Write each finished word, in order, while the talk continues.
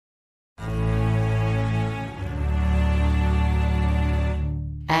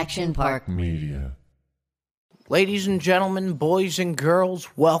Action Park Media. Ladies and gentlemen, boys and girls,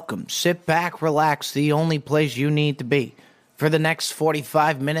 welcome. Sit back, relax, the only place you need to be. For the next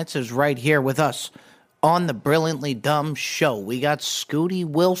 45 minutes is right here with us on the Brilliantly Dumb Show. We got Scooty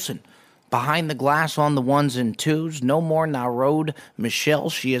Wilson behind the glass on the ones and twos. No more Narode Michelle.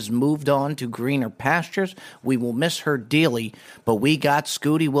 She has moved on to greener pastures. We will miss her dearly, but we got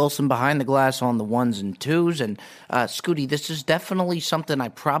Scooty Wilson behind the glass on the ones and twos. And Scooty, this is definitely something I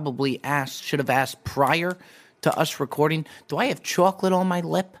probably should have asked prior to us recording. Do I have chocolate on my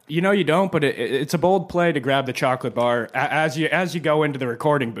lip? You know you don't, but it's a bold play to grab the chocolate bar as you go into the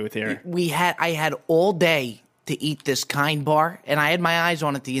recording booth here. I had all day to eat this kind bar, and I had my eyes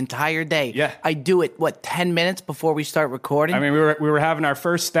on it the entire day. Yeah. I do it, 10 minutes before we start recording? I mean, we were having our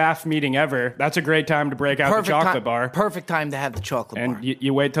first staff meeting ever. That's a great time to break out the chocolate bar. Perfect time to have the chocolate bar. And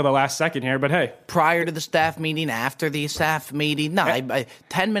you wait till the last second here, but hey. Prior to the staff meeting, after the staff meeting, no,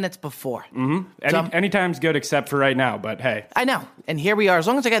 10 minutes before. Mm-hmm. Anytime's good except for right now, but hey. I know, and here we are. As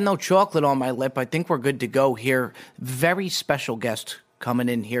long as I got no chocolate on my lip, I think we're good to go here. Very special guest coming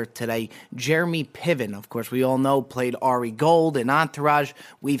in here today, Jeremy Piven. Of course, we all know, played Ari Gold in Entourage.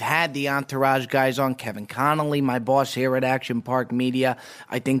 We've had the Entourage guys on, Kevin Connolly, my boss here at Action Park Media.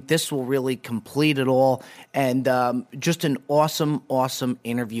 I think this will really complete it all, and just an awesome, awesome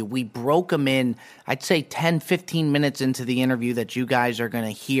interview. We broke him in, I'd say 10, 15 minutes into the interview that you guys are going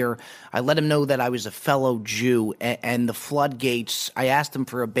to hear. I let him know that I was a fellow Jew, and the floodgates, I asked him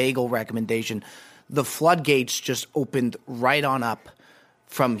for a bagel recommendation. The floodgates just opened right on up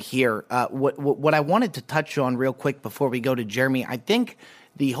from here. What I wanted to touch on real quick before we go to Jeremy, I think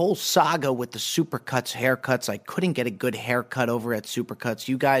the whole saga with the Supercuts haircuts, I couldn't get a good haircut over at Supercuts.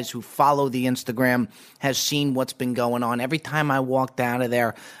 You guys who follow the Instagram has seen what's been going on. Every time I walked out of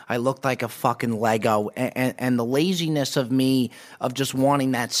there, I looked like a fucking Lego. And the laziness of me of just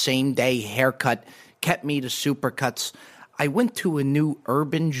wanting that same day haircut kept me to Supercuts. I went to a new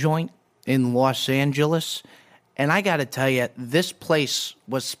urban joint in Los Angeles, and I got to tell you, this place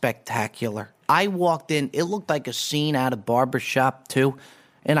was spectacular. I walked in, it looked like a scene out of Barbershop, too.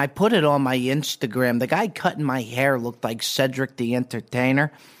 And I put it on my Instagram. The guy cutting my hair looked like Cedric the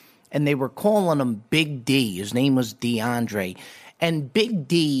Entertainer. And they were calling him Big D. His name was DeAndre. And Big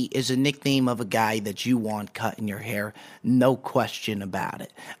D is a nickname of a guy that you want cutting your hair. No question about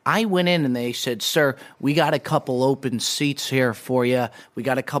it. I went in and they said, "Sir, we got a couple open seats here for you. We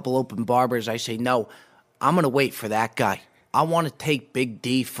got a couple open barbers." I say, "No, I'm going to wait for that guy. I want to take Big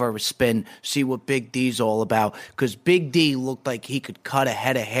D for a spin, see what Big D's all about." Because Big D looked like he could cut a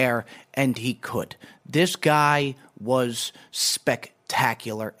head of hair, and he could. This guy was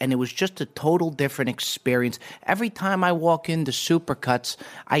spectacular, and it was just a total different experience. Every time I walk into Supercuts,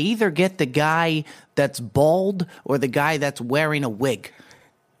 I either get the guy that's bald or the guy that's wearing a wig.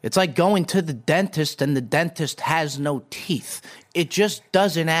 It's like going to the dentist, and the dentist has no teeth. It just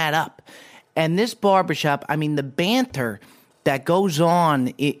doesn't add up. And this barbershop, I mean, the banter that goes on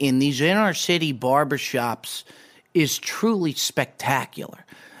in these inner city barbershops is truly spectacular.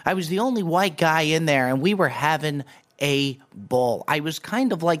 I was the only white guy in there, and we were having a ball. I was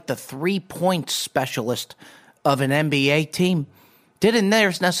kind of like the 3-point specialist of an NBA team. Didn't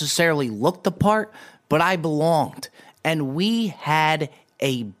necessarily look the part, but I belonged. And we had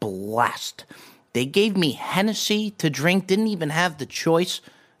a blast. They gave me Hennessy to drink, didn't even have the choice.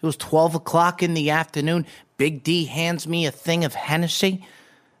 It was 12 o'clock in the afternoon. Big D hands me a thing of Hennessy.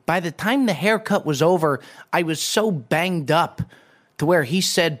 By the time the haircut was over, I was so banged up to where he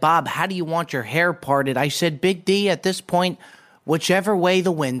said, "Bob, how do you want your hair parted?" I said, "Big D, at this point, whichever way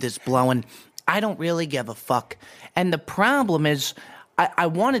the wind is blowing, I don't really give a fuck." And the problem is, I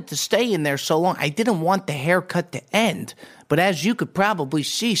wanted to stay in there so long. I didn't want the haircut to end. But as you could probably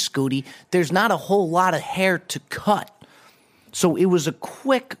see, Scooty, there's not a whole lot of hair to cut. So it was a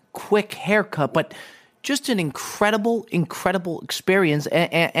quick haircut, but just an incredible experience.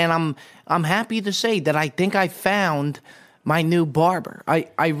 And I'm happy to say that I think I found my new barber.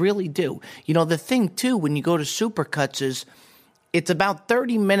 I really do. You know, the thing, too, when you go to Supercuts is it's about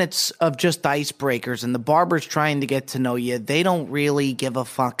 30 minutes of just icebreakers, and the barber's trying to get to know you. They don't really give a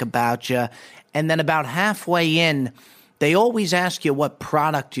fuck about you. And then about halfway in, they always ask you what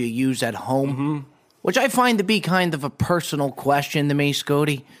product you use at home, which I find to be kind of a personal question to me,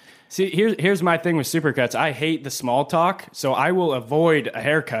 Scotty. See, here's my thing with Supercuts. I hate the small talk, so I will avoid a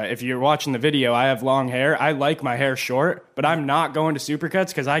haircut. If you're watching the video, I have long hair. I like my hair short, but but I'm not going to Supercuts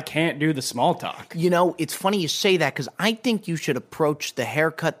because I can't do the small talk. You know, it's funny you say that because I think you should approach the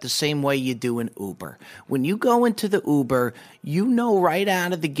haircut the same way you do in Uber. When you go into the Uber, you know right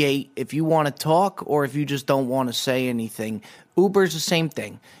out of the gate if you want to talk or if you just don't want to say anything. Uber's the same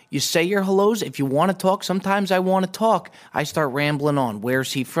thing. You say your hellos. If you want to talk, sometimes I want to talk. I start rambling on.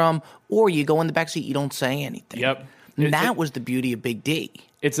 Where's he from? Or you go in the backseat, you don't say anything. Yep. And that was the beauty of Big D.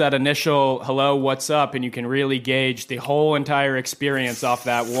 It's that initial hello, what's up, and you can really gauge the whole entire experience off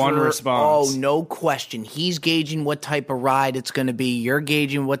that one response. Oh, no question. He's gauging what type of ride it's going to be. You're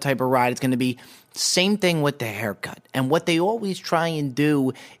gauging what type of ride it's going to be. Same thing with the haircut. And what they always try and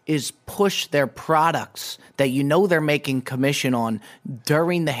do is push their products that you know they're making commission on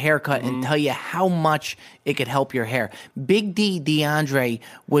during the haircut and tell you how much it could help your hair. Big D DeAndre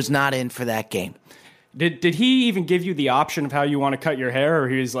was not in for that game. Did he even give you the option of how you want to cut your hair, or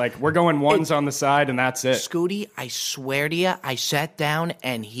he was like, we're going ones on the side and that's it? Scooty, I swear to you, I sat down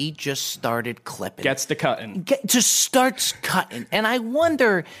and he just started clipping. Gets to cutting. Just starts cutting. And I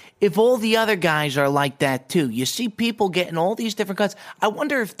wonder if all the other guys are like that too. You see people getting all these different cuts. I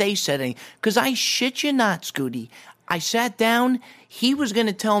wonder if they said anything. Because I shit you not, Scooty. I sat down. He was going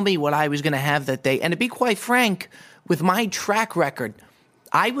to tell me what I was going to have that day. And to be quite frank, with my track record,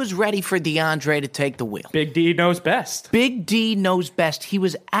 I was ready for DeAndre to take the wheel. Big D knows best. Big D knows best. He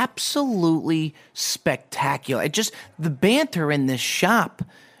was absolutely spectacular. Just the banter in this shop.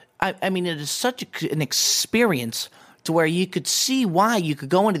 I mean, it is such an experience to where you could see why you could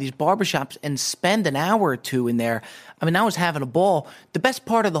go into these barbershops and spend an hour or two in there. I mean, I was having a ball. The best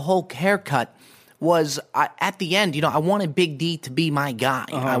part of the whole haircut was at the end, I wanted Big D to be my guy.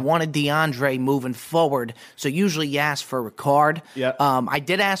 I wanted DeAndre moving forward. So usually you ask for a card. Yep. I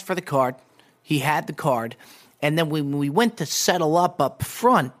did ask for the card. He had the card. And then when we went to settle up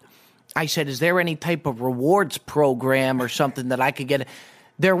front, I said, is there any type of rewards program or something that I could get?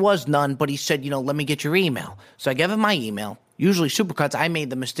 There was none, but he said, let me get your email. So I gave him my email. Usually Supercuts, I made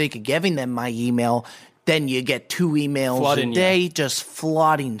the mistake of giving them my email. Then you get 2 emails flooding a day, just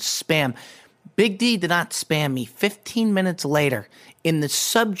flooding spam. Big D did not spam me. 15 minutes later, in the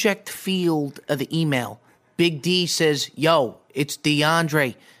subject field of the email, Big D says, yo, it's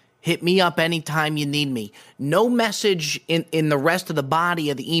DeAndre. Hit me up anytime you need me. No message in the rest of the body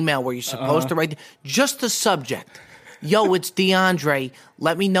of the email where you're supposed to write. Just the subject. Yo, it's DeAndre.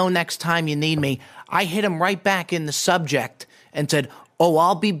 Let me know next time you need me. I hit him right back in the subject and said, oh,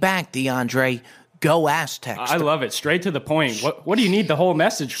 I'll be back, DeAndre. Go Aztecs. I love it. Straight to the point. What do you need the whole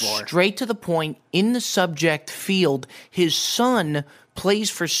message for? Straight to the point. In the subject field, his son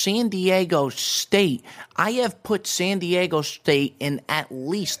plays for San Diego State. I have put San Diego State in at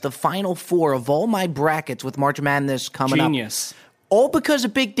least the Final Four of all my brackets with March Madness coming up. Genius. All because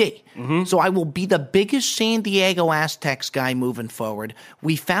of Big D. So I will be the biggest San Diego Aztecs guy moving forward.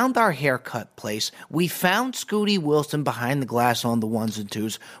 We found our haircut place. We found Scooty Wilson behind the glass on the ones and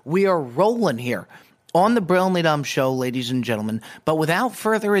twos. We are rolling here on the Brilliantly Dumb Show, ladies and gentlemen. But without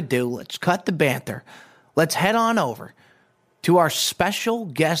further ado, let's cut the banter. Let's head on over to our special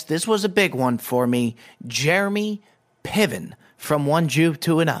guest. This was a big one for me, Jeremy Piven from one Jew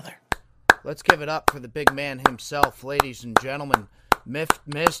to another. Let's give it up for the big man himself, ladies and gentlemen.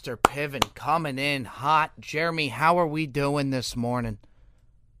 Mr. Piven coming in hot. Jeremy, how are we doing this morning?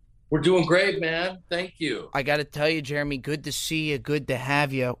 We're doing great, man. Thank you. I got to tell you, Jeremy, good to see you. Good to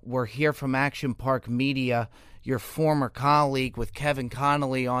have you. We're here from Action Park Media, your former colleague with Kevin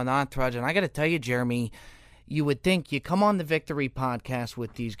Connolly on Entourage. And I got to tell you, Jeremy, you would think you come on the Victory podcast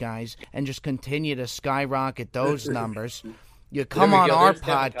with these guys and just continue to skyrocket those numbers. You come on our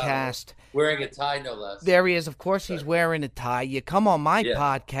podcast. Wearing a tie, no less. There he is. Of course, he's wearing a tie. You come on my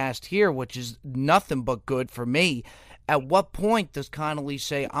podcast here, which is nothing but good for me. At what point does Connolly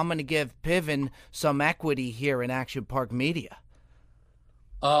say, I'm going to give Piven some equity here in Action Park Media?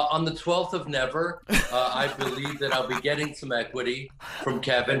 On the 12th of never, I believe that I'll be getting some equity from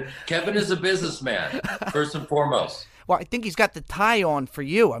Kevin. Kevin is a businessman, first and foremost. Well, I think he's got the tie on for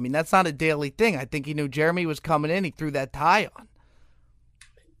you. I mean, that's not a daily thing. I think he knew Jeremy was coming in. He threw that tie on.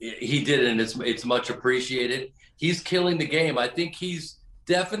 He did, and it's much appreciated. He's killing the game. I think he's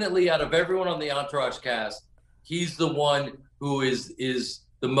definitely, out of everyone on the Entourage cast, he's the one who is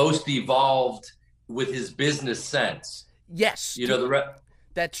the most evolved with his business sense. Yes.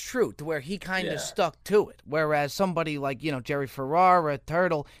 That's true, to where he kind of stuck to it. Whereas somebody like, Jerry Ferrara,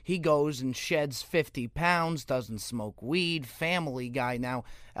 Turtle, he goes and sheds 50 pounds, doesn't smoke weed, family guy. Now,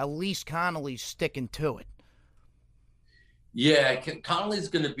 at least Connolly's sticking to it. Yeah, Connolly's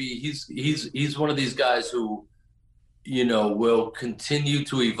going to be, he's one of these guys who, will continue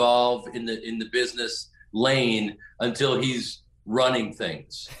to evolve in the business. lane until he's running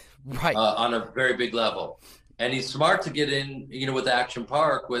things Right. on a very big level. And he's smart to get in, with Action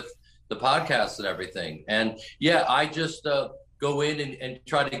Park, with the podcast and everything. And yeah, I just go in and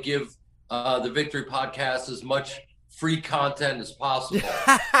try to give the Victory Podcast as much free content as possible.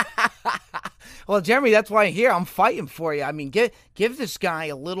 Well, Jeremy, that's why I'm fighting for you. I mean, give this guy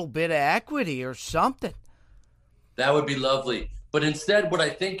a little bit of equity or something. That would be lovely. But instead, what I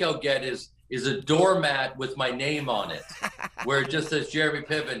think I'll get is a doormat with my name on it, where it just says Jeremy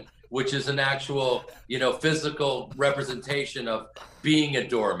Piven, which is an actual, physical representation of being a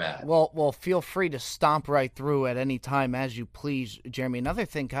doormat. Well, feel free to stomp right through at any time as you please, Jeremy. Another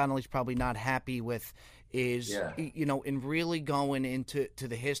thing Connolly's probably not happy with is, in really going into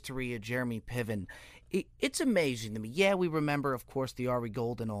the history of Jeremy Piven, it's amazing to me. Yeah, we remember, of course, the Ari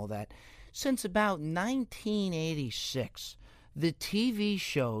Gold and all that. Since about 1986, the TV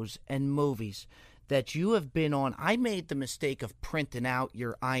shows and movies that you have been on, I made the mistake of printing out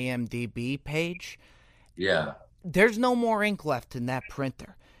your IMDb page. Yeah. There's no more ink left in that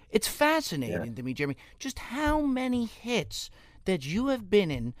printer. It's fascinating to me, Jeremy, just how many hits that you have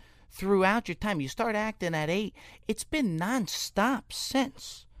been in throughout your time. You start acting at 8. It's been nonstop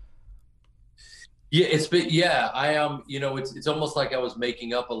since. Yeah, it's been, I am, it's almost like I was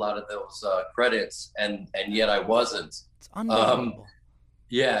making up a lot of those credits and yet I wasn't. It's unbelievable.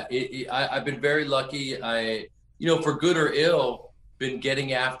 I've been very lucky. I, for good or ill, been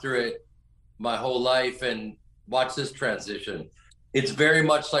getting after it my whole life, and watch this transition. It's very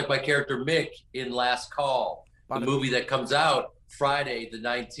much like my character Mick in Last Call, the movie that comes out Friday the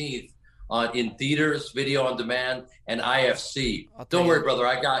 19th in theaters, video on demand, and IFC. Don't worry, brother,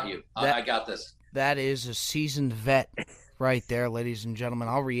 I got you. I got this. That is a seasoned vet right there, ladies and gentlemen.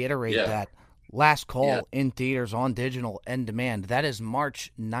 I'll reiterate that. Last Call in theaters, on digital, and demand. That is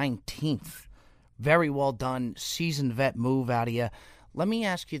March 19th. Very well done. Seasoned vet move out of you. Let me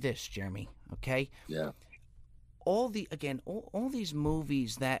ask you this, Jeremy, okay? Yeah. All these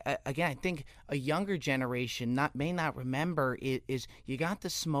movies that, again, I think a younger generation may not remember is you got the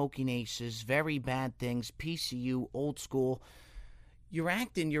Smoking Aces, Very Bad Things, PCU, Old School. You're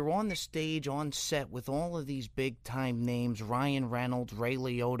acting, you're on the stage, on set with all of these big-time names, Ryan Reynolds, Ray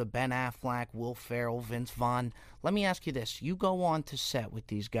Liotta, Ben Affleck, Will Ferrell, Vince Vaughn. Let me ask you this. You go on to set with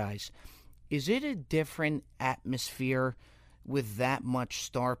these guys. Is it a different atmosphere with that much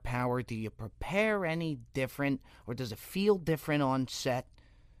star power? Do you prepare any different, or does it feel different on set?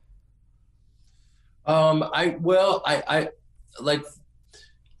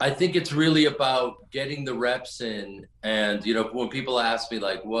 I think it's really about getting the reps in. And, when people ask me,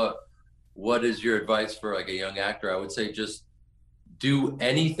 like, what is your advice for like a young actor? I would say just do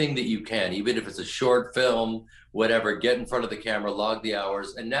anything that you can, even if it's a short film, whatever, get in front of the camera, log the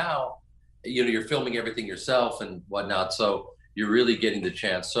hours. And now, you're filming everything yourself and whatnot. So you're really getting the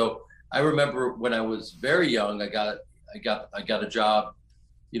chance. So I remember when I was very young, I got a job,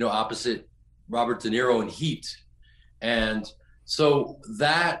 opposite Robert De Niro in Heat. And so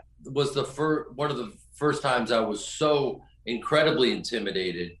that was one of the first times I was so incredibly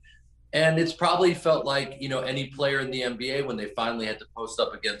intimidated. And it's probably felt like, any player in the NBA when they finally had to post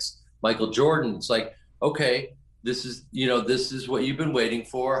up against Michael Jordan. It's like, okay, this is what you've been waiting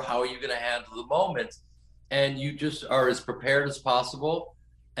for. How are you going to handle the moment? And you just are as prepared as possible,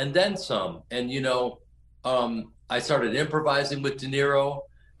 and then some. And, I started improvising with De Niro,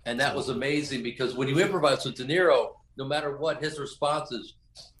 and that was amazing because when you improvise with De Niro, no matter what his response is,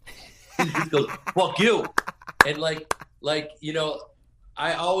 he just goes, fuck you. And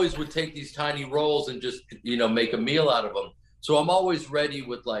I always would take these tiny roles and just, make a meal out of them. So I'm always ready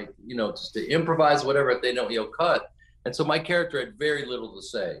with just to improvise whatever if they don't, cut. And so my character had very little to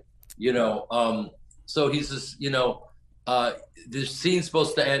say, so he's just, the scene's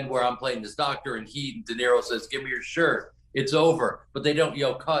supposed to end where I'm playing this doctor in Heat, and De Niro says, give me your shirt. It's over. But they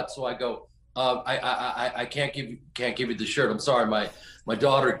don't cut. So I go, I can't give you the shirt. I'm sorry. My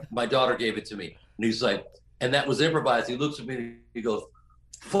daughter gave it to me. And he's like, and that was improvised. He looks at me and he goes,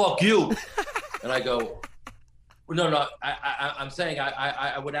 fuck you. And I go, no, I'm saying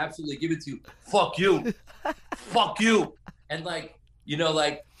I would absolutely give it to you. Fuck you. Fuck you. And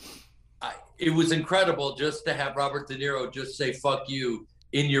it was incredible just to have Robert De Niro just say fuck you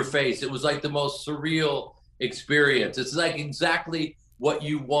in your face. It was like the most surreal experience. It's like exactly what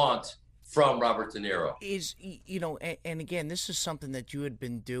you want from Robert De Niro. And again, this is something that you had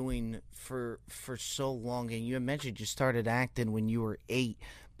been doing for so long, and you had mentioned you started acting when you were 8.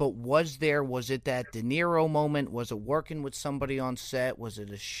 But was it that De Niro moment? Was it working with somebody on set? Was it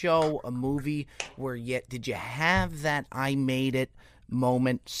a show, a movie? Did you have that I made it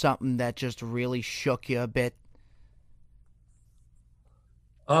moment, something that just really shook you a bit?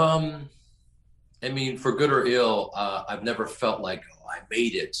 I mean, for good or ill, I've never felt like, oh, I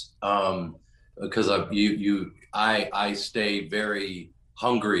made it. Because I stay very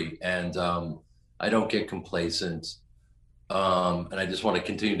hungry, and I don't get complacent. And I just want to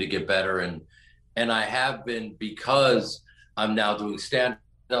continue to get better. And I have been, because I'm now doing stand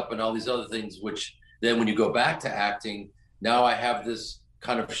up and all these other things, which then when you go back to acting, now I have this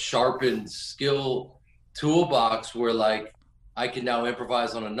kind of sharpened skill toolbox where like I can now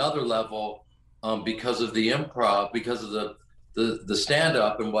improvise on another level, because of the improv, because of the stand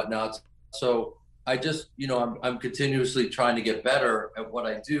up and whatnot. So I just, I'm continuously trying to get better at what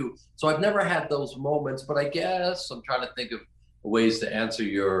I do. So I've never had those moments, but I guess I'm trying to think of ways to answer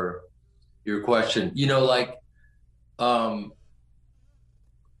your question.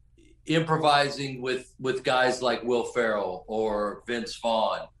 Improvising with guys like Will Ferrell or Vince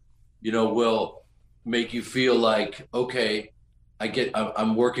Vaughn, will make you feel like, okay,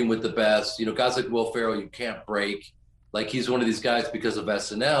 I'm working with the best. Guys like Will Ferrell, you can't break. Like, he's one of these guys because of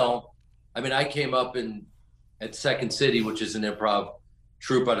SNL. I mean, I came up at Second City, which is an improv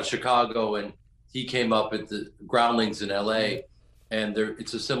troupe out of Chicago, and he came up at the Groundlings in LA, and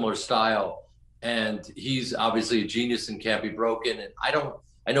it's a similar style. And he's obviously a genius and can't be broken. And I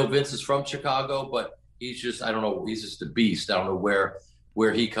know Vince is from Chicago, but he's just, I don't know, he's just a beast. I don't know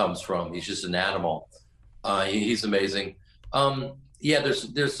where he comes from. He's just an animal. He's amazing.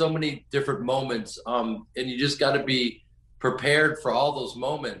 There's so many different moments, and you just got to be prepared for all those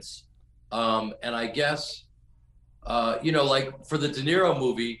moments. And I guess, like for the De Niro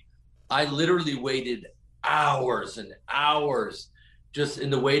movie, I literally waited hours and hours just in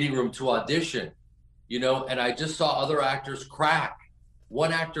the waiting room to audition, and I just saw other actors crack.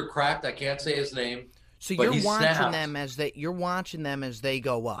 One actor cracked, I can't say his name. So but you're watching them as they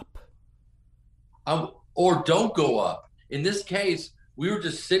go up. Or don't go up. In this case, we were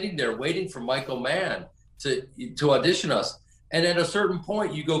just sitting there waiting for Michael Mann to audition us. And at a certain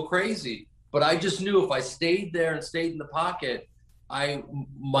point, you go crazy. But I just knew if I stayed there and stayed in the pocket, I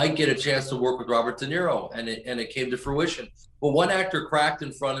might get a chance to work with Robert De Niro. And it came to fruition. But one actor cracked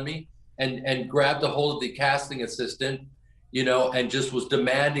in front of me and grabbed a hold of the casting assistant, and just was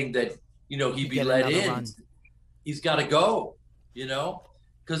demanding that, he be let in. Run. He's got to go,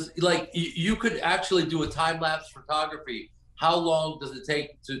 because like you could actually do a time-lapse photography. How long does it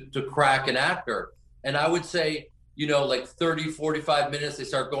take to crack an actor? And I would say, like 30, 45 minutes, they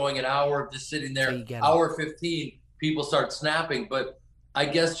start going, an hour just sitting there, hour 15, people start snapping. But I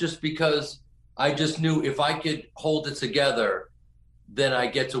guess just because I just knew if I could hold it together, then I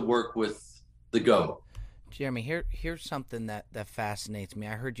get to work with the GOAT. Jeremy, here's something that fascinates me.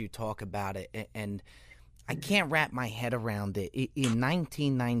 I heard you talk about it, and I can't wrap my head around it. In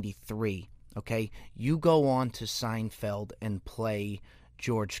 1993, okay, you go on to Seinfeld and play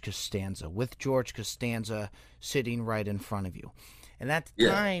George Costanza, with George Costanza sitting right in front of you. And at the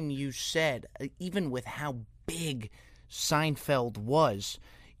time, you said, even with how big Seinfeld was,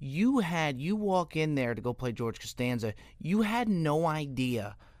 you walk in there to go play George Costanza, you had no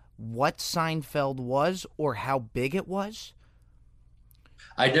idea what Seinfeld was or how big it was?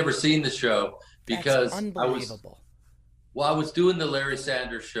 I'd never seen the show because That's unbelievable. I was doing the Larry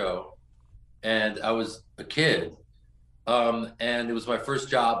Sanders Show, and I was a kid, and it was my first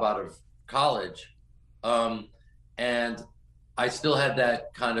job out of college, and I still had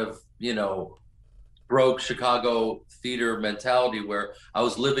that kind of, broke Chicago theater mentality where I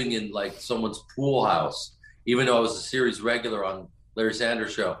was living in like someone's pool house, even though I was a series regular on Larry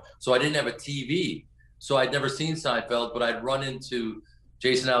Sanders Show. So I didn't have a TV. So I'd never seen Seinfeld, but I'd run into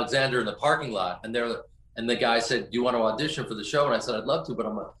Jason Alexander in the parking lot, and the guy said, "Do you want to audition for the show?" And I said, "I'd love to, but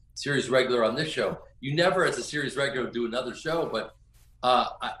I'm a series regular on this show." You never, as a series regular, do another show, but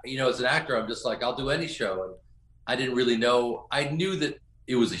as an actor, I'm just like, I'll do any show. And I didn't really know. I knew that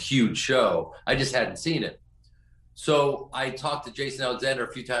it was a huge show. I just hadn't seen it. So I talked to Jason Alexander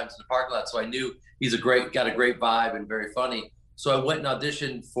a few times in the parking lot, so I knew he's got a great vibe and very funny. So I went and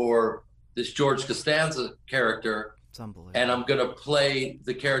auditioned for this George Costanza character, and I'm going to play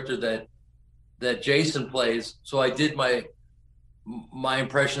the character that Jason plays. So I did my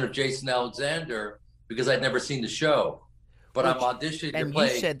impression of Jason Alexander because I'd never seen the show. But I'm auditioning and to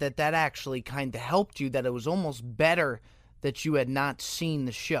play. You said that actually kind of helped you, that it was almost better that you had not seen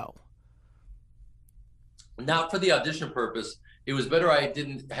the show. Not for the audition purpose. It was better I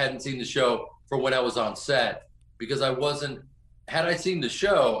hadn't seen the show for when I was on set, because had I seen the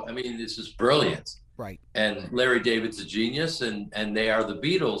show, I mean, this is brilliant. Right. And Larry David's a genius, and they are the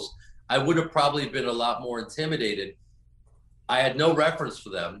Beatles. I would have probably been a lot more intimidated. I had no reference for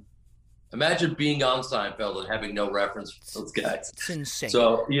them. Imagine being on Seinfeld and having no reference for those guys. It's insane.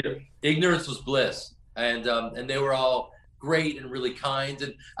 So, ignorance was bliss. And they were all great and really kind.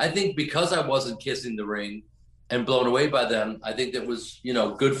 And I think because I wasn't kissing the ring and blown away by them, I think that was,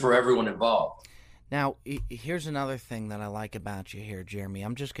 good for everyone involved. Now, here's another thing that I like about you here, Jeremy.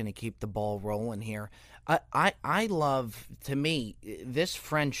 I'm just going to keep the ball rolling here. I love, to me, this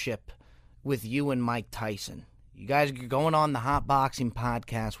friendship with you and Mike Tyson. You guys are going on the Hot Boxing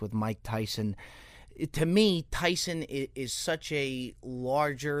podcast with Mike Tyson. To me, Tyson is such a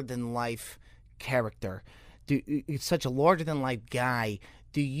larger-than-life character. It's such a larger-than-life guy.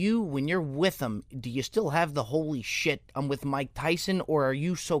 Do you, when you're with him, do you still have the holy shit, I'm with Mike Tyson, or are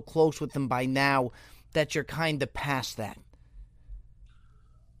you so close with him by now that you're kind of past that?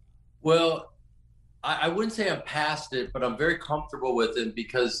 Well, I wouldn't say I'm past it, but I'm very comfortable with him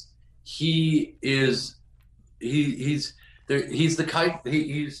because he's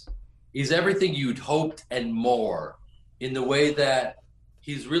everything you'd hoped and more, in the way that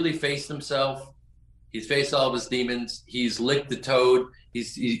he's really faced himself. He's faced all of his demons. He's licked the toad.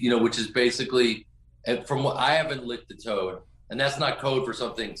 Which is basically, from what I haven't licked the toad, and that's not code for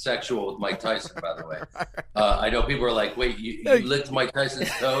something sexual with Mike Tyson, by the way. I know people are like, "Wait, you licked Mike Tyson's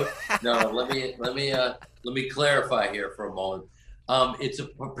toad?" No, let me clarify here for a moment. It's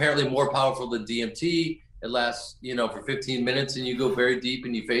apparently more powerful than DMT. It lasts, for 15 minutes, and you go very deep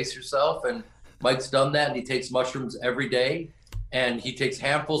and you face yourself. And Mike's done that, and he takes mushrooms every day, and he takes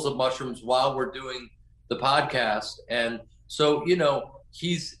handfuls of mushrooms while we're doing the podcast. And so,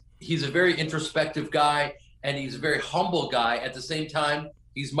 he's a very introspective guy, and he's a very humble guy. At the same time,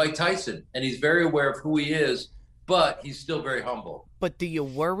 he's Mike Tyson, and he's very aware of who he is, but he's still very humble. But do you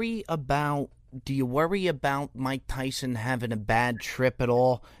worry about Mike Tyson having a bad trip at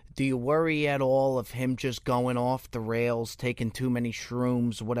all? Do you worry at all of him just going off the rails, taking too many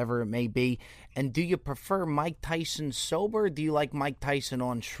shrooms, whatever it may be? And do you prefer Mike Tyson sober, or do you like Mike Tyson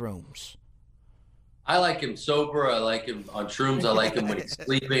on shrooms? I like him sober. I like him on shrooms. I like him when he's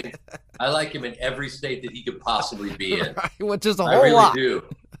sleeping. I like him in every state that he could possibly be in. Right, which is a whole lot.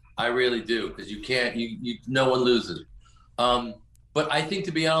 I really do, because you can't. No one loses. But I think,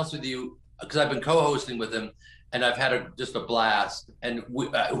 to be honest with you, because I've been co-hosting with him, and I've had just a blast. And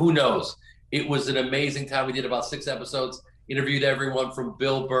who knows? It was an amazing time. We did about 6 episodes. Interviewed everyone from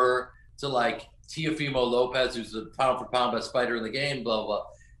Bill Burr to like Teofimo Lopez, who's the pound for pound best fighter in the game. Blah blah.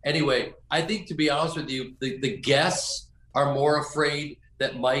 Anyway, I think, to be honest with you, the guests are more afraid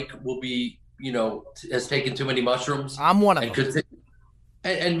that Mike will be, has taken too many mushrooms. I'm one of them.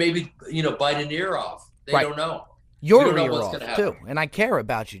 And maybe, bite an ear off. They right. don't know. Your ear off, too. And I care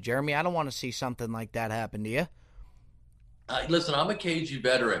about you, Jeremy. I don't want to see something like that happen to you. Listen, I'm a cagey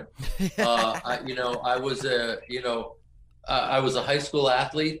veteran. I was a high school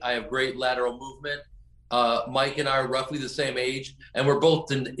athlete. I have great lateral movement. Mike and I are roughly the same age, and we're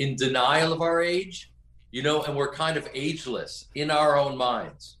both in denial of our age, and we're kind of ageless in our own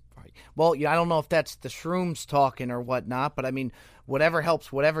minds. Right. Well, I don't know if that's the shrooms talking or whatnot, but I mean, whatever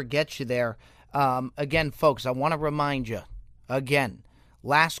helps, whatever gets you there. Again, folks, I want to remind you,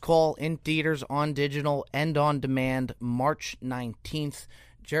 Last Call in theaters, on digital, and on demand, March 19th.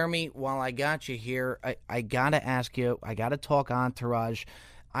 Jeremy, while I got you here, I got to ask you, I got to talk Entourage.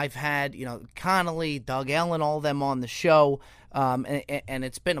 I've had, Connolly, Doug Ellen, all of them on the show, and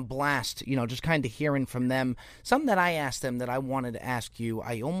it's been a blast, just kind of hearing from them. Something that I asked them that I wanted to ask you,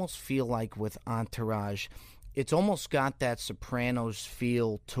 I almost feel like with Entourage, it's almost got that Sopranos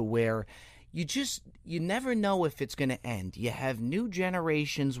feel to where you never know if it's going to end. You have new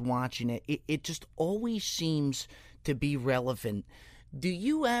generations watching it. It just always seems to be relevant. Do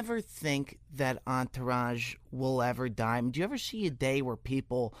you ever think that Entourage will ever die? Do you ever see a day where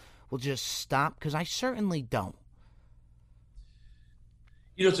people will just stop? Because I certainly don't.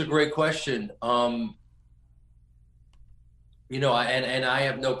 It's a great question. And I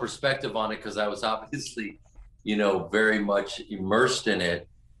have no perspective on it because I was obviously, very much immersed in it.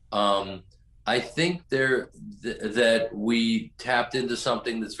 I think that we tapped into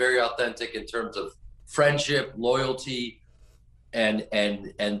something that's very authentic in terms of friendship, loyalty, and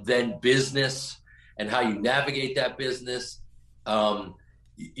then business and how you navigate that business. All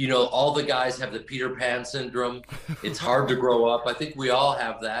the guys have the Peter Pan syndrome. It's hard to grow up. I think we all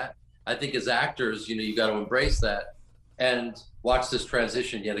have that. I think as actors, you got to embrace that and watch this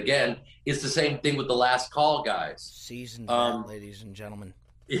transition yet again. It's the same thing with the Last Call guys. Seasoned, ladies and gentlemen.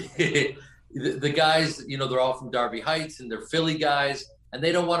 The guys, they're all from Darby Heights and they're Philly guys and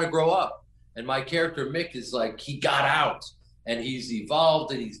they don't want to grow up. And my character, Mick, is like, he got out. And he's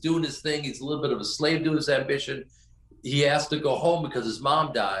evolved and he's doing his thing. He's a little bit of a slave to his ambition. he has to go home because his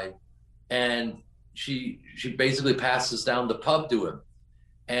mom died, and she basically passes down the pub to him,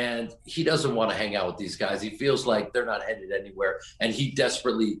 and he doesn't want to hang out with these guys. He feels like they're not headed anywhere, and he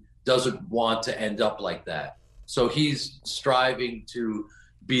desperately doesn't want to end up like that. So he's striving to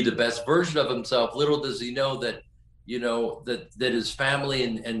be the best version of himself. Little does he know that, that his family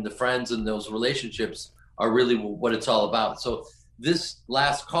and the friends and those relationships are really what it's all about. So this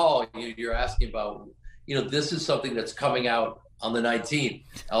last call you're asking about, this is something that's coming out on the 19th,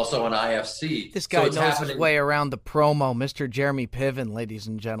 also on IFC. This guy knows his way around the promo, Mr. Jeremy Piven, ladies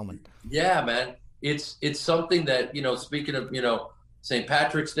and gentlemen. Yeah, man. It's something that, speaking of, St.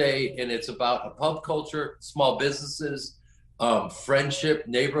 Patrick's Day, and it's about a pub culture, small businesses, friendship,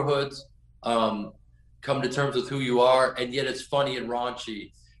 neighborhoods, come to terms with who you are, and yet it's funny and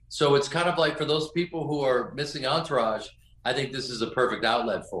raunchy. So it's kind of like, for those people who are missing Entourage, I think this is a perfect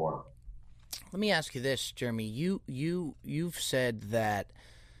outlet for them. Let me ask you this, Jeremy. You've said that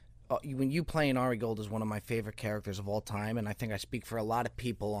when you play in Ari Gold is one of my favorite characters of all time, and I think I speak for a lot of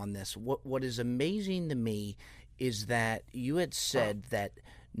people on this. What is amazing to me is that you had said that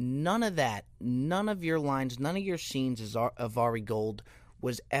none of your lines, none of your scenes of Ari Gold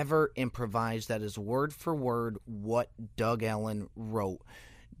was ever improvised. That is word for word what Doug Ellen wrote.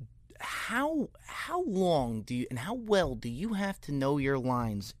 How long do you, and how well do you have to know your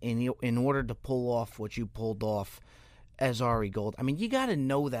lines in order to pull off what you pulled off as Ari Gold? I mean, you got to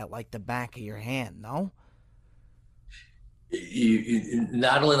know that like the back of your hand, no? You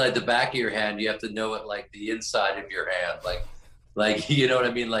not only like the back of your hand, you have to know it like the inside of your hand, like you know what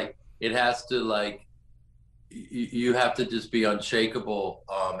I mean? Like it has to, like, you have to just be unshakable.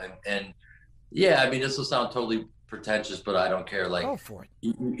 And yeah, I mean, this will sound totally pretentious, but I don't care. Like, go for it.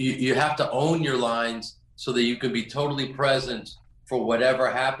 You have to own your lines so that you can be totally present for whatever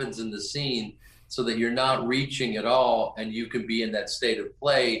happens in the scene, so that you're not reaching at all, and you can be in that state of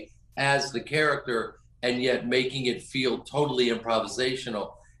play as the character, and yet making it feel totally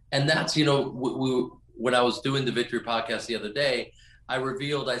improvisational. And that's, when I was doing the Victory podcast the other day, I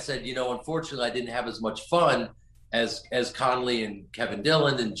said, unfortunately, I didn't have as much fun as Connolly and Kevin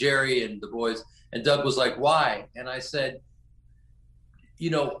Dillon and Jerry and the boys. And Doug was like, why? And I said,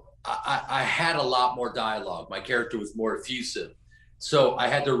 I had a lot more dialogue. My character was more effusive. So I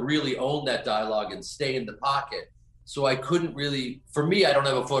had to really own that dialogue and stay in the pocket. So I couldn't really, for me, I don't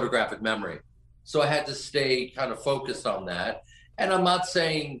have a photographic memory. So I had to stay kind of focused on that. And I'm not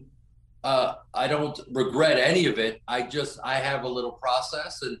saying I don't regret any of it. I have a little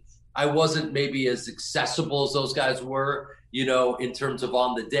process, and I wasn't maybe as accessible as those guys were, in terms of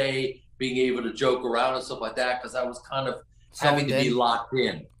on the day, being able to joke around and stuff like that, because I was kind of having to be locked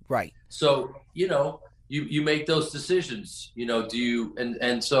in. Right. So, you make those decisions,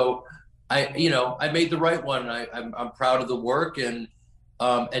 so I made the right one. I'm proud of the work, and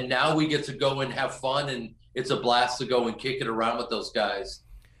now we get to go and have fun, and it's a blast to go and kick it around with those guys.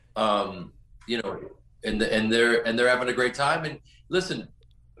 And they're having a great time. And listen,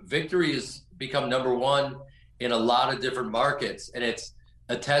 Victory has become number one in a lot of different markets, and it's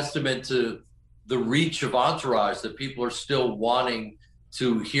a testament to the reach of Entourage that people are still wanting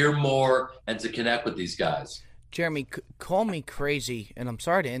to hear more and to connect with these guys. Jeremy, call me crazy, and I'm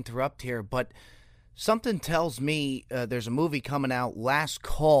sorry to interrupt here, but something tells me there's a movie coming out, Last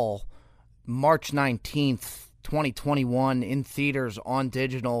Call, March 19th, 2021, in theaters, on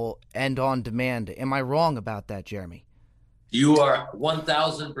digital, and on demand. Am I wrong about that, Jeremy? You are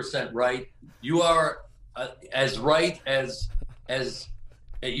 1,000% right. You are as right as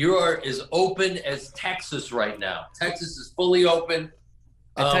you are as open as Texas right now. Texas is fully open.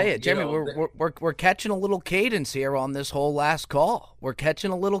 I tell you, Jeremy, we're catching a little cadence here on this whole Last Call. We're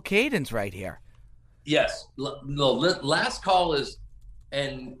catching a little cadence right here. Yes. No, Last Call is,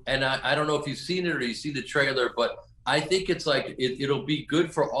 and I don't know if you've seen it or you see the trailer, but I think it's like it'll be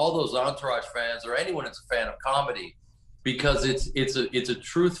good for all those Entourage fans or anyone that's a fan of comedy, because it's a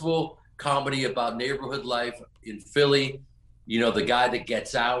truthful comedy about neighborhood life in Philly. The guy that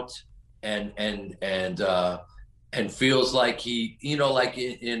gets out and feels like he, like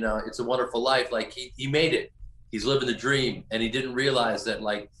in It's a Wonderful Life, like he made it. He's living the dream, and he didn't realize that,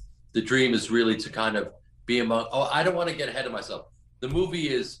 like, the dream is really to kind of be among. Oh, I don't want to get ahead of myself. The movie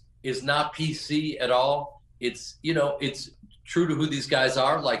is not PC at all. It's it's true to who these guys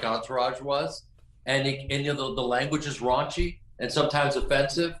are, like Entourage was, and the language is raunchy and sometimes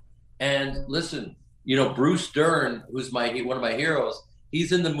offensive. And listen, Bruce Dern, who's one of my heroes,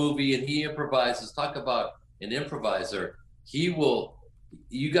 he's in the movie and he improvises. Talk about an improviser. You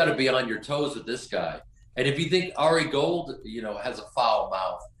got to be on your toes with this guy. And if you think Ari Gold, has a foul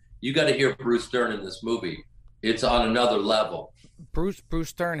mouth, you got to hear Bruce Dern in this movie. it's on another level. Bruce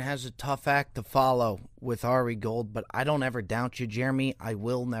Stern has a tough act to follow with Ari Gold, but I don't ever doubt you, Jeremy. I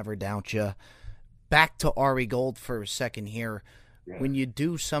will never doubt you. Back to Ari Gold for a second here. Yeah. When you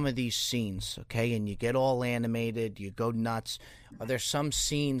do some of these scenes, okay, and you get all animated, you go nuts, are there some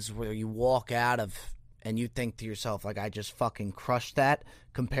scenes where you walk out of and you think to yourself, like, I just fucking crushed that,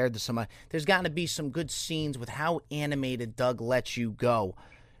 compared to somebody? There's got to be some good scenes with how animated Doug lets you go,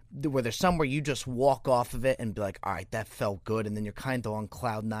 where there's somewhere you just walk off of it and be like, all right, that felt good, and then you're kind of on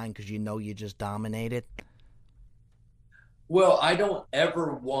cloud nine because you know you just dominated? Well, I don't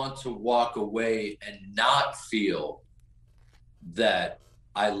ever want to walk away and not feel that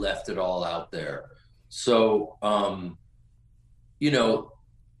I left it all out there. So,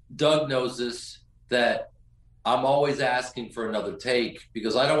 Doug knows this, that I'm always asking for another take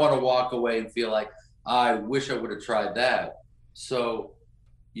because I don't want to walk away and feel like I wish I would have tried that. So,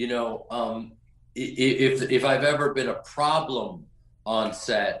 if I've ever been a problem on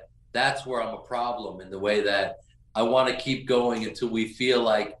set, that's where I'm a problem, in the way that I want to keep going until we feel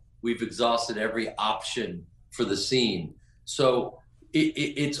like we've exhausted every option for the scene. So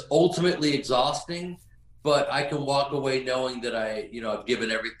it's ultimately exhausting, but I can walk away knowing that I've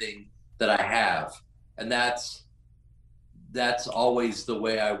given everything that I have. And that's always the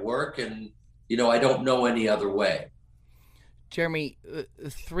way I work. And, I don't know any other way. Jeremy,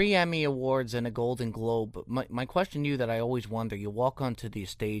 3 Emmy Awards and a Golden Globe. My question to you that I always wonder, you walk onto the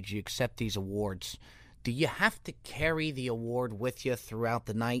stage, you accept these awards. Do you have to carry the award with you throughout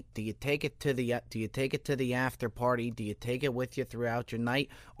the night? Do you take it to the after party? Do you take it with you throughout your night?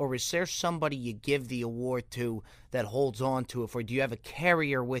 Or is there somebody you give the award to that holds on to it? Or do you have a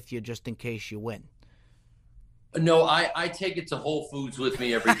carrier with you just in case you win? No, I take it to Whole Foods with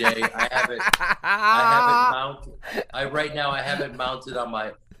me every day. I have it mounted. Right now I have it mounted on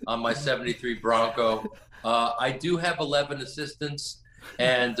my 73 Bronco. I do have 11 assistants.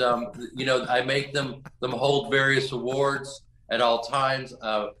 And, I make them hold various awards at all times.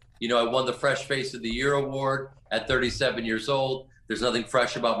 I won the Fresh Face of the Year award at 37 years old. There's nothing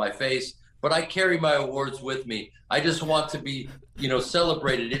fresh about my face, but I carry my awards with me. I just want to be,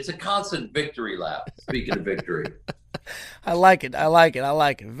 celebrated. It's a constant victory lap, speaking of victory. I like it.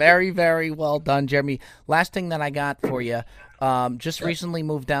 Very, very well done, Jeremy. Last thing that I got for you. Just recently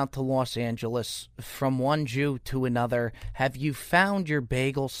moved out to Los Angeles. From one Jew to another, have you found your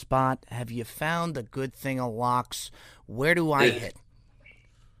bagel spot? Have you found a good thing of lox? Where do I hit?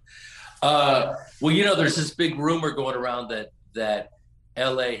 There's this big rumor going around that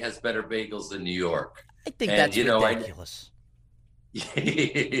LA has better bagels than New York. I think that's ridiculous. Do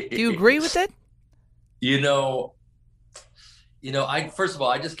you agree with it? First of all,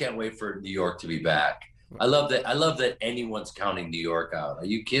 I just can't wait for New York to be back. I love that anyone's counting New York out. Are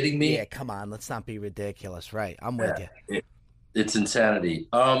you kidding me? Yeah, come on. Let's not be ridiculous. Right. I'm with you. It's insanity.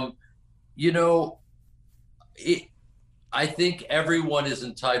 I think everyone is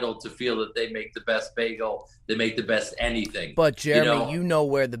entitled to feel that they make the best bagel. They make the best anything. But, Jeremy, you know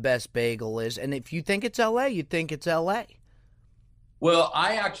where the best bagel is. And if you think it's L.A., you think it's L.A. Well,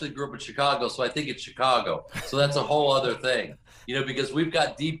 I actually grew up in Chicago, so I think it's Chicago. So that's a whole other thing, because we've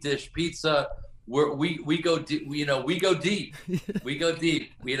got deep dish pizza. We go deep, we go deep. We go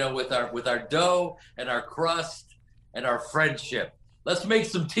deep, with our dough and our crust and our friendship. Let's make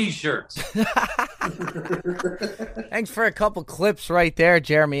some T-shirts. Thanks for a couple clips right there,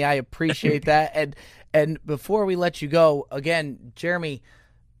 Jeremy. I appreciate that. And before we let you go, again, Jeremy,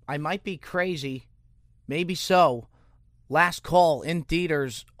 I might be crazy, maybe so. Last Call in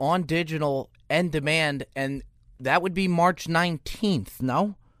theaters, on digital, and demand, and that would be March 19th,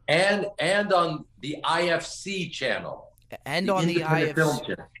 no? And on the IFC channel. And on the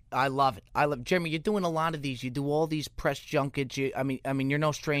IFC. I love it. Jeremy, you're doing a lot of these. You do all these press junkets. I mean, you're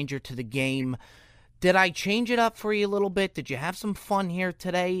no stranger to the game. Did I change it up for you a little bit? Did you have some fun here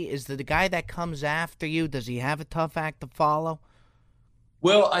today? Is the guy that comes after you, does he have a tough act to follow?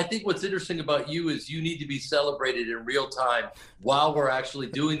 Well, I think what's interesting about you is you need to be celebrated in real time while we're actually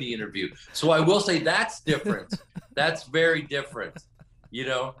doing the interview. So I will say that's different. That's very different.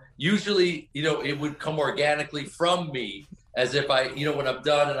 Usually, it would come organically from me, as if I, when I'm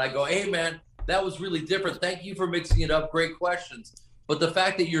done and I go, hey, man, that was really different. Thank you for mixing it up. Great questions. But the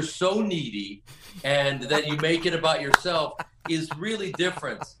fact that you're so needy and that you make it about yourself is really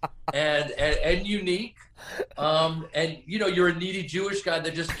different and unique. And you're a needy Jewish guy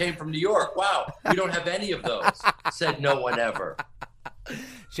that just came from New York. Wow, we don't have any of those, said no one ever.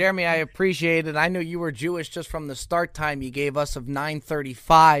 Jeremy, I appreciate it. I knew you were Jewish just from the start time you gave us of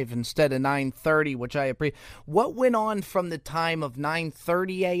 9:35 instead of 9:30, which I appreciate. What went on from the time of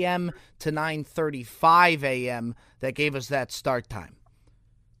 9:30 a.m. to 9:35 a.m. that gave us that start time?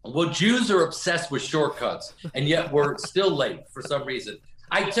 Well, Jews are obsessed with shortcuts, and yet we're still late for some reason.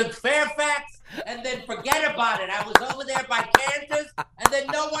 I took Fairfax and then forget about it. I was over there by Kansas, and then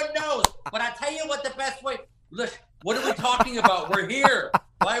no one knows. But I tell you what the best way. Look, what are we talking about? We're here.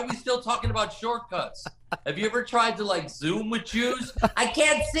 Why are we still talking about shortcuts? Have you ever tried to Zoom with Jews? I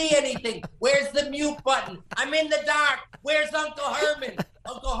can't see anything. Where's the mute button? I'm in the dark. Where's Uncle Herman?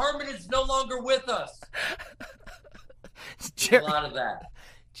 Uncle Herman is no longer with us. A lot of that.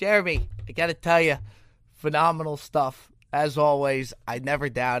 Jeremy, I got to tell you, phenomenal stuff. As always, I never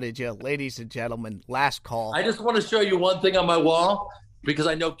doubted you. Ladies and gentlemen, last call. I just want to show you one thing on my wall because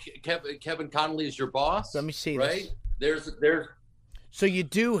I know Kevin Connolly is your boss. Let me see right? this. There's. So you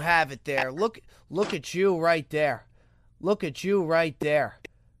do have it there. Look at you right there. Look at you right there.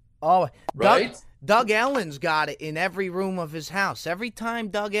 Oh, right? Doug Ellen's got it in every room of his house. Every time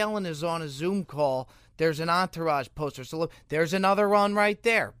Doug Ellen is on a Zoom call, there's an Entourage poster. So look, there's another one right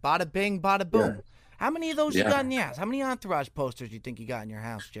there. Bada bing, bada boom. Yeah. How many of those you got in your house? How many Entourage posters do you think you got in your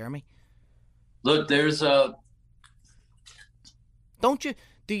house, Jeremy? Look, there's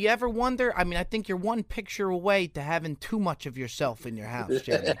do you ever wonder? I mean, I think you're one picture away to having too much of yourself in your house,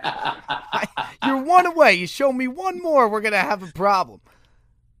 Jeremy. You're one away. You show me one more, we're going to have a problem.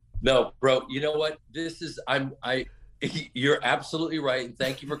 No, bro, you know what? You're absolutely right, and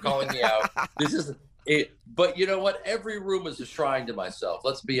thank you for calling me out. This is it, but you know what? Every room is a shrine to myself.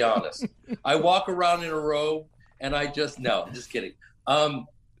 Let's be honest. I walk around in a robe, and I'm just kidding. I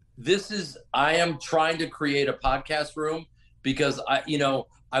am trying to create a podcast room because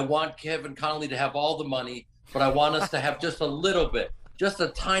I want Kevin Connolly to have all the money, but I want us to have just a little bit, just a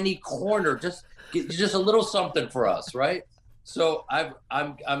tiny corner, just a little something for us, right? So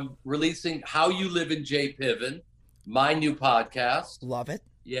I'm releasing How You Live in J. Piven, my new podcast. Love it.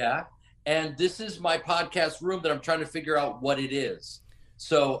 Yeah. And this is my podcast room that I'm trying to figure out what it is.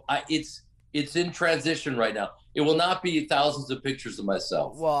 So it's in transition right now. It will not be thousands of pictures of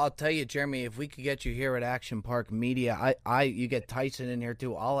myself. Well, I'll tell you, Jeremy, if we could get you here at Action Park Media, you get Tyson in here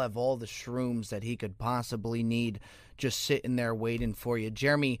too. I'll have all the shrooms that he could possibly need just sitting there waiting for you.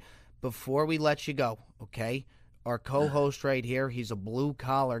 Jeremy, before we let you go, okay, our co-host right here, he's a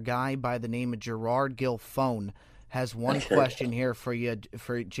blue-collar guy by the name of Gerard Gilfone, has one question here for you,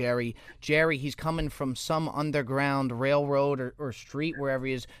 for Jerry. Jerry, he's coming from some underground railroad or street, wherever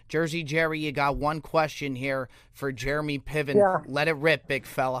he is. Jersey Jerry, you got one question here for Jeremy Piven. Yeah. Let it rip, big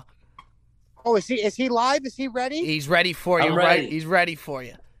fella. Oh, is he live? Is he ready? He's ready for you, right? He's ready for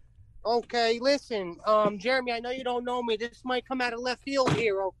you. Okay, listen, Jeremy, I know you don't know me. This might come out of left field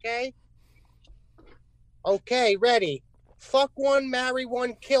here, okay? Okay, ready. Fuck one, marry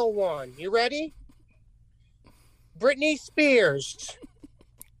one, kill one. You ready? Britney Spears,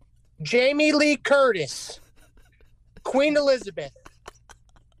 Jamie Lee Curtis, Queen Elizabeth.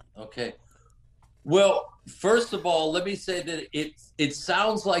 Okay. Well, first of all, let me say that it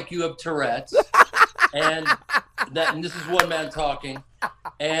sounds like you have Tourette's, and this is one man talking,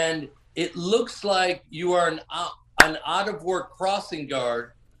 and it looks like you are an out of work crossing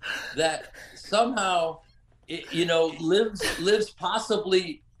guard that somehow lives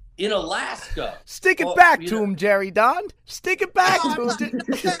possibly in Alaska. Stick it back to him, Jerry Don. Stick it back to him.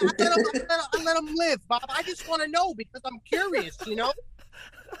 I let him live, Bob. I just want to know because I'm curious,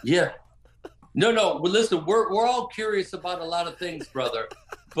 Yeah. No. Well, listen, we're all curious about a lot of things, brother.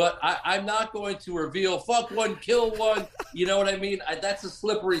 But I'm not going to reveal fuck one, kill one. You know what I mean? That's a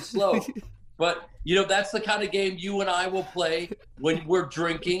slippery slope. But, that's the kind of game you and I will play when we're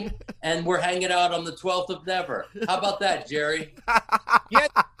drinking and we're hanging out on the 12th of Never. How about that, Jerry? Yeah,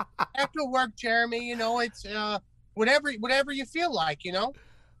 after work, Jeremy, it's whatever you feel like,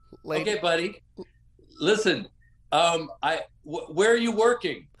 Okay, buddy. Listen, where are you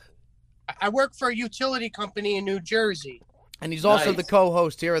working? I work for a utility company in New Jersey. And he's also the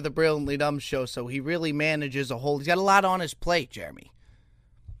co-host here of the Brilliantly Dumb Show, so he really manages he's got a lot on his plate, Jeremy.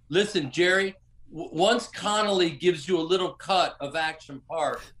 Listen, Jerry, once Connolly gives you a little cut of Action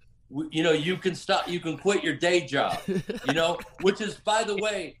Park, you can stop. You can quit your day job. Which is, by the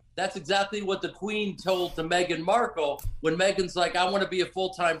way, that's exactly what the Queen told to Meghan Markle when Meghan's like, "I want to be a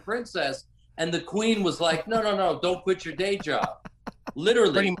full-time princess," and the Queen was like, "No, don't quit your day job."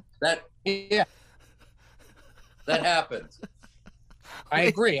 Literally, that happens. I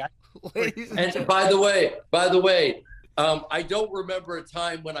agree. And by the way. I don't remember a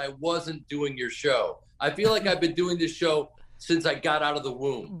time when I wasn't doing your show. I feel like I've been doing this show since I got out of the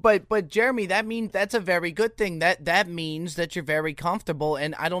womb. But Jeremy, that's a very good thing. That means that you're very comfortable.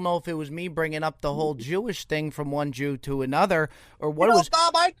 And I don't know if it was me bringing up the whole Jewish thing from one Jew to another, or what it was.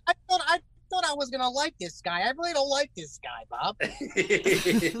 Bob, I thought I was gonna like this guy. I really don't like this guy, Bob.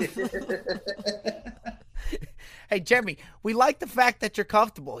 Hey, Jeremy, we like the fact that you're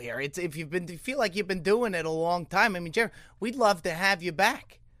comfortable here. It's if you feel like you've been doing it a long time. I mean, Jeremy, we'd love to have you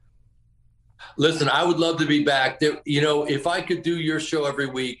back. Listen, I would love to be back. If I could do your show every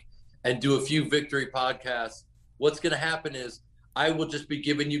week and do a few victory podcasts, what's going to happen is I will just be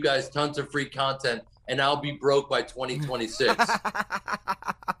giving you guys tons of free content, and I'll be broke by 2026.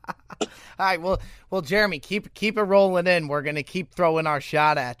 All right, well, Jeremy, keep it rolling in. We're going to keep throwing our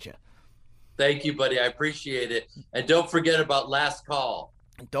shot at you. Thank you, buddy. I appreciate it. And don't forget about Last Call.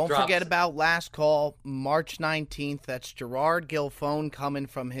 Don't forget about Last Call, March 19th. That's Gerard Gilfone coming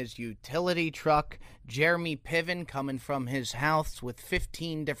from his utility truck. Jeremy Piven coming from his house with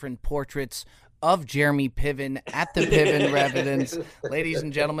 15 different portraits of Jeremy Piven at the Piven residence. Ladies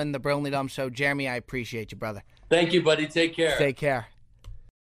and gentlemen, the Brilliantly Dumb Show. Jeremy, I appreciate you, brother. Thank you, buddy. Take care. Take care.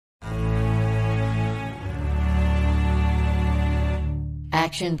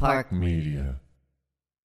 Action Park Media.